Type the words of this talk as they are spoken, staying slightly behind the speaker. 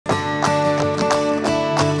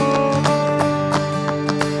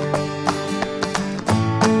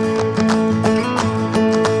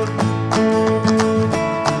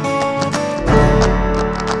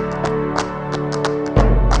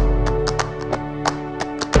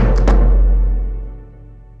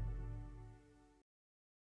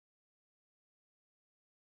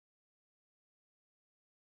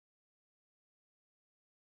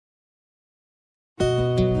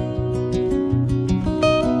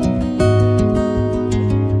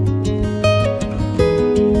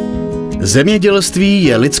Zemědělství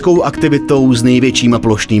je lidskou aktivitou s největším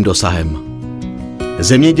plošným dosahem.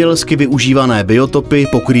 Zemědělsky využívané biotopy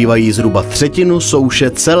pokrývají zhruba třetinu souše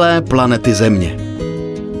celé planety Země.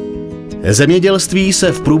 Zemědělství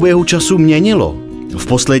se v průběhu času měnilo. V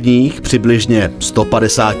posledních přibližně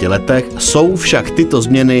 150 letech jsou však tyto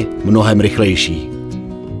změny mnohem rychlejší.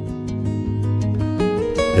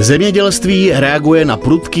 Zemědělství reaguje na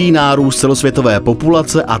prudký nárůst celosvětové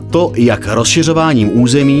populace, a to jak rozšiřováním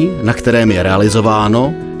území, na kterém je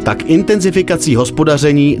realizováno, tak intenzifikací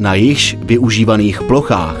hospodaření na již využívaných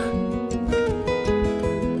plochách.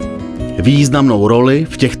 Významnou roli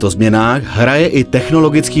v těchto změnách hraje i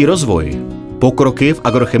technologický rozvoj, pokroky v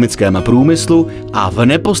agrochemickém průmyslu a v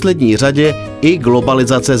neposlední řadě i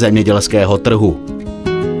globalizace zemědělského trhu.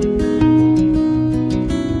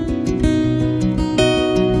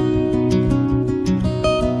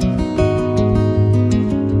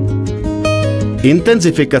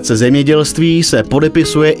 Intenzifikace zemědělství se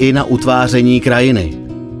podepisuje i na utváření krajiny.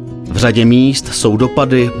 V řadě míst jsou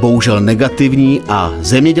dopady bohužel negativní a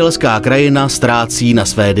zemědělská krajina ztrácí na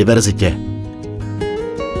své diverzitě.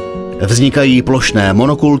 Vznikají plošné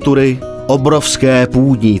monokultury, obrovské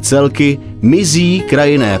půdní celky, mizí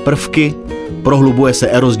krajinné prvky, prohlubuje se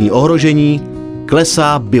erozní ohrožení,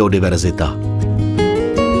 klesá biodiverzita.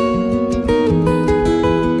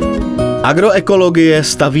 Agroekologie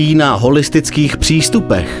staví na holistických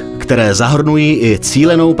přístupech, které zahrnují i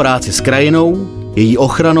cílenou práci s krajinou, její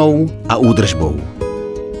ochranou a údržbou.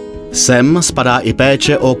 Sem spadá i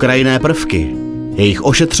péče o krajinné prvky, jejich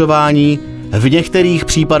ošetřování, v některých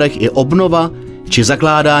případech i obnova či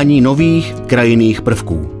zakládání nových krajinných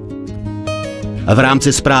prvků. V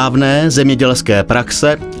rámci správné zemědělské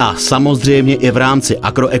praxe a samozřejmě i v rámci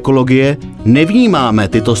agroekologie nevnímáme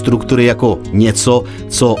tyto struktury jako něco,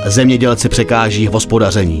 co zemědělci překáží v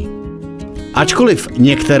hospodaření. Ačkoliv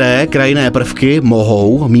některé krajinné prvky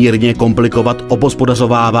mohou mírně komplikovat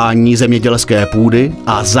obhospodařovávání zemědělské půdy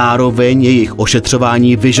a zároveň jejich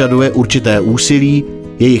ošetřování vyžaduje určité úsilí,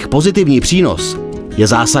 jejich pozitivní přínos je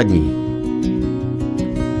zásadní.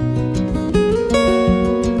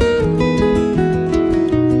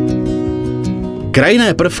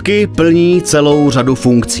 Krajinné prvky plní celou řadu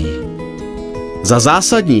funkcí. Za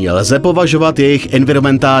zásadní lze považovat jejich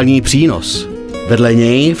environmentální přínos. Vedle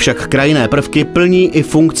něj však krajinné prvky plní i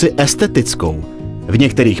funkci estetickou, v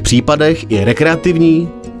některých případech i rekreativní,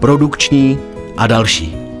 produkční a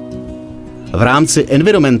další. V rámci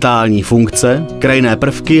environmentální funkce krajinné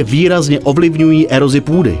prvky výrazně ovlivňují erozi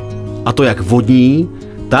půdy, a to jak vodní,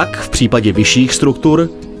 tak v případě vyšších struktur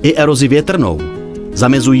i erozi větrnou.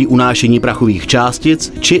 Zamezují unášení prachových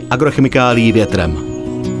částic či agrochemikálií větrem.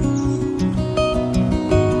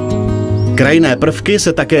 Krajinné prvky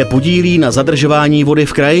se také podílí na zadržování vody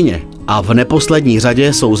v krajině a v neposlední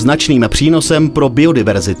řadě jsou značným přínosem pro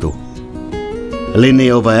biodiverzitu.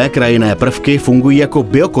 Liniové krajinné prvky fungují jako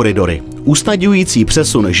biokoridory, usnadňující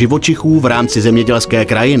přesun živočichů v rámci zemědělské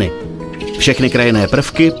krajiny. Všechny krajinné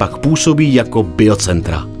prvky pak působí jako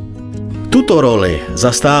biocentra. Tuto roli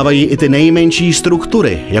zastávají i ty nejmenší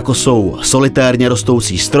struktury, jako jsou solitérně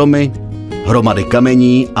rostoucí stromy, hromady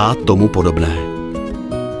kamení a tomu podobné.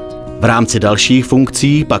 V rámci dalších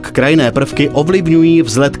funkcí pak krajinné prvky ovlivňují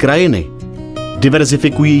vzhled krajiny,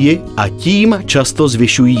 diverzifikují ji a tím často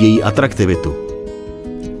zvyšují její atraktivitu.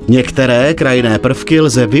 Některé krajinné prvky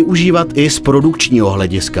lze využívat i z produkčního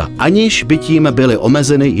hlediska, aniž by tím byly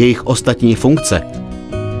omezeny jejich ostatní funkce.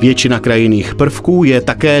 Většina krajinných prvků je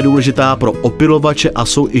také důležitá pro opylovače a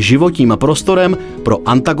jsou i životním prostorem pro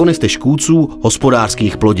antagonisty škůdců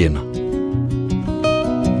hospodářských plodin.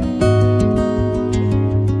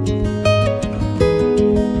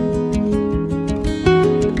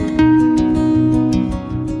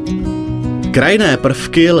 Krajinné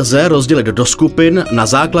prvky lze rozdělit do skupin na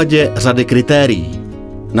základě řady kritérií.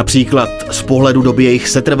 Například z pohledu doby jejich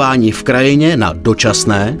setrvání v krajině na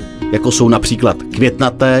dočasné, jako jsou například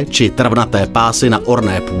květnaté či travnaté pásy na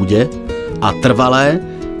orné půdě, a trvalé,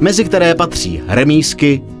 mezi které patří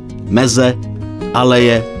remízky, meze,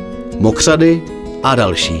 aleje, mokřady a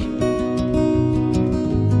další.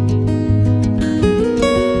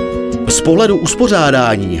 Z pohledu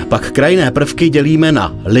uspořádání pak krajinné prvky dělíme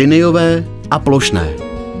na liniové a plošné.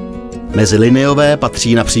 Mezi liniové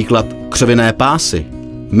patří například křovinné pásy,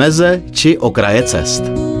 meze či okraje cest.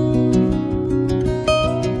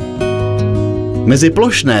 Mezi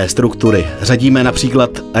plošné struktury řadíme například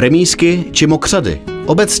remízky či mokřady,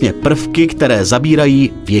 obecně prvky, které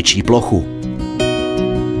zabírají větší plochu.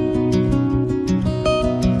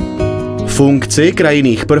 Funkci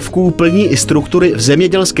krajinných prvků plní i struktury v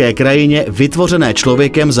zemědělské krajině vytvořené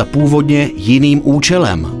člověkem za původně jiným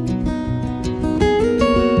účelem.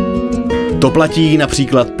 To platí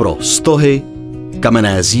například pro stohy,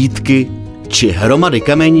 kamenné zídky či hromady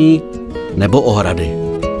kamení nebo ohrady.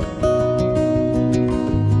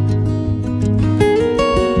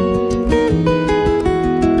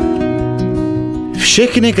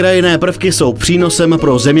 Všechny krajinné prvky jsou přínosem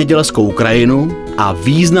pro zemědělskou krajinu a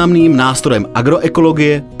významným nástrojem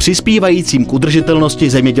agroekologie, přispívajícím k udržitelnosti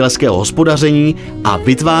zemědělského hospodaření a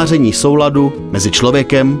vytváření souladu mezi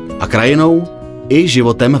člověkem a krajinou i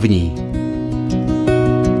životem v ní.